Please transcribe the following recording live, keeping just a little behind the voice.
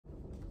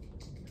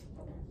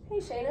Hey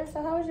Shayna,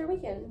 so how was your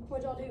weekend?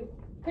 What'd y'all do?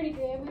 Pretty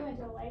good. We went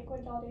to the lake.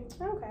 What'd y'all do?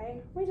 Okay,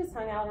 we just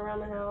hung out around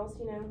the house,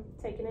 you know,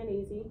 taking it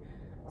easy.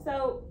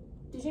 So,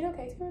 did you know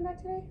Kate's coming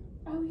back today?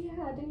 Oh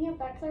yeah, didn't he have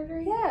back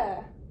surgery?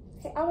 Yeah.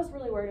 I was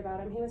really worried about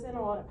him. He was in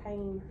a lot of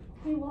pain.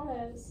 He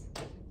was.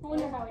 I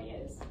wonder how he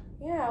is.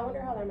 Yeah, I wonder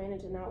how they're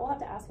managing that. We'll have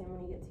to ask him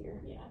when he gets here.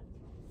 Yeah.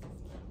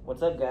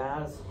 What's up,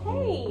 guys?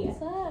 Hey!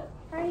 What's up?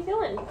 How are you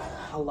feeling?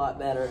 A lot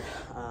better.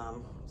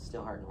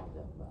 Still hurting a little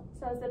bit, but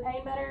So is the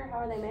pain better? How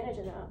are they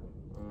managing that?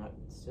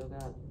 still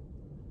got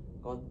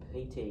going to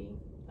PT.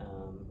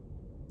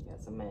 Got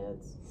some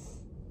meds.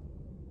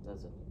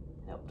 Doesn't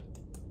help.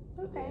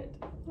 a Okay. bit.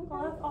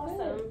 Well, that's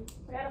awesome.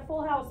 We got a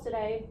full house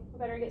today. We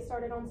better get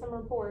started on some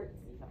reports.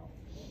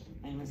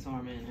 Hey, Miss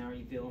Harmon, how are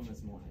you feeling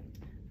this morning?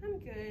 I'm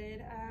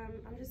good.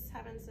 I'm just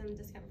having some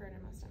discomfort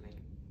in my stomach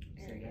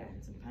So you're area.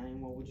 having some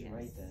pain. What would you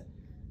rate that?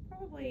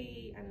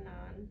 Probably a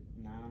 9.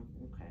 9.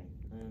 Okay.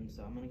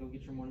 So I'm gonna go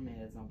get your morning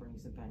meds. I'll bring you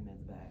some pain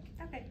meds back.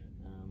 Okay.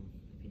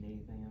 If you need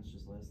anything else,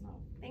 just let us know.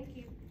 Thank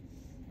you.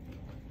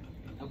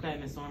 Okay,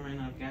 Miss Harmon,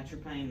 I've got your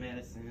pain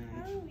medicine.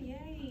 Oh,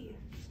 yay.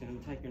 Just gonna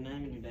take your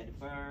name and your date of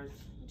birth.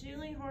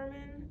 Julie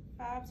Harmon,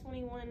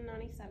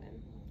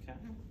 5/21/97. Okay.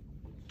 Alright,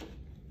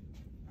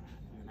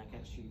 and then I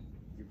got you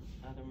your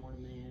other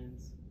morning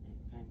meds and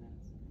pain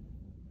meds.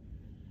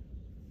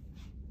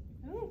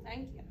 Oh,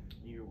 thank you.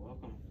 You're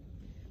welcome.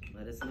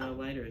 Let us know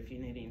later if you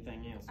need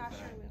anything else. I Okay?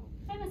 sure will.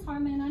 Hey, Miss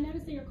Harmon, I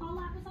noticed that your call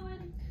light was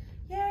on.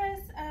 Yes,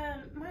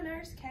 my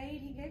nurse,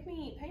 Kate, he gave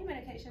me pain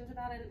medications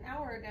about an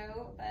hour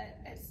ago, but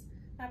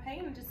my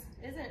pain just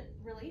isn't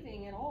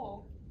relieving at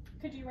all.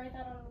 Could you rate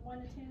that on a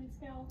 1 to 10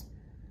 scale?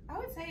 I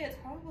would say it's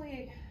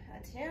probably a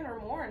 10 or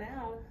more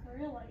now.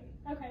 Really?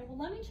 Okay, well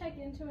let me check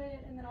into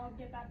it and then I'll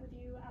get back with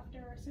you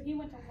after. So he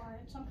went to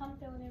lunch, so I'm kind of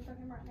filling in for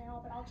him right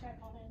now, but I'll check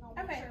on it and I'll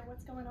make sure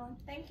what's going on.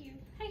 Thank you.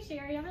 Hey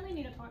Sherry, I really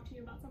need to talk to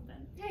you about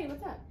something. Hey,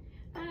 what's up?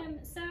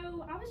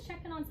 So I was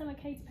checking on some of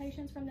Kate's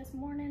patients from this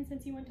morning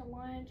since he went to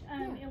lunch.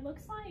 It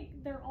looks like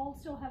they're all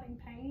still having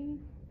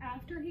pain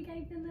after he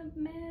gave them the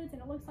meds,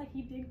 and it looks like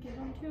he did give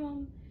them to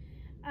them.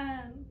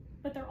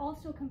 But they're all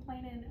still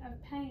complaining of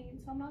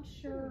pain, so I'm not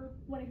sure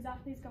what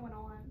exactly is going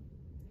on.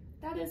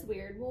 That is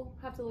weird. We'll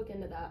have to look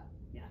into that.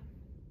 Yeah.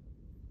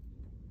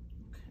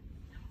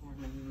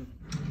 Harmon.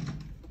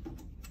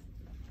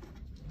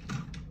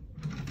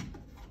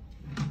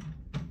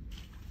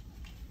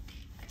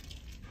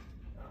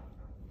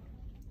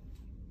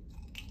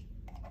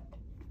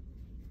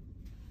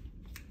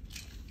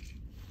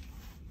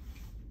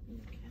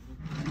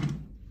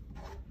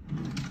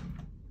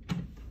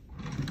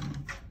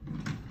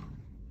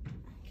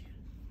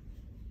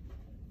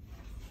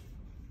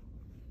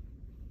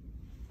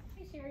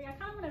 Hey Sherry, I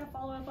kind of wanted to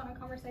follow up on a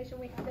conversation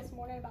we had this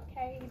morning about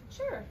Kate.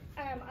 Sure.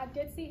 I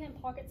did see him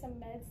pocket some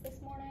meds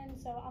this morning,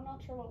 so I'm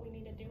not sure what we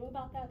need to do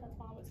about that. That's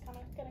why I was kind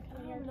of going to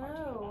come here and talk to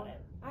you about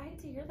it. I hate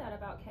to hear that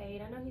about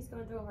Kate. I know he's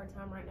going through a hard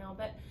time right now,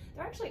 but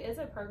there actually is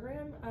a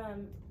program,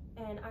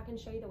 and I can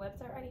show you the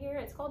website right here.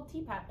 It's called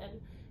TPAPN.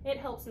 It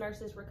helps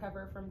nurses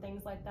recover from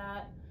things like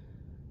that.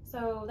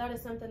 So that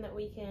is something that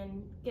we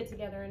can get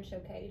together and show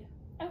Kate.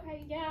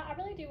 Okay, yeah, I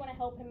really do want to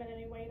help him in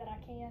any way that I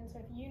can. So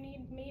if you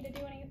need me to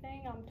do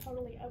anything, I'm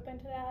totally open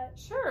to that.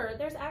 Sure.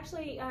 There's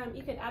actually,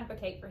 you could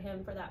advocate for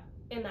him for that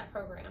in that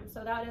program.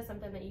 So that is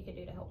something that you could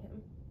do to help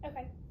him.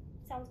 Okay,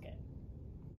 sounds good.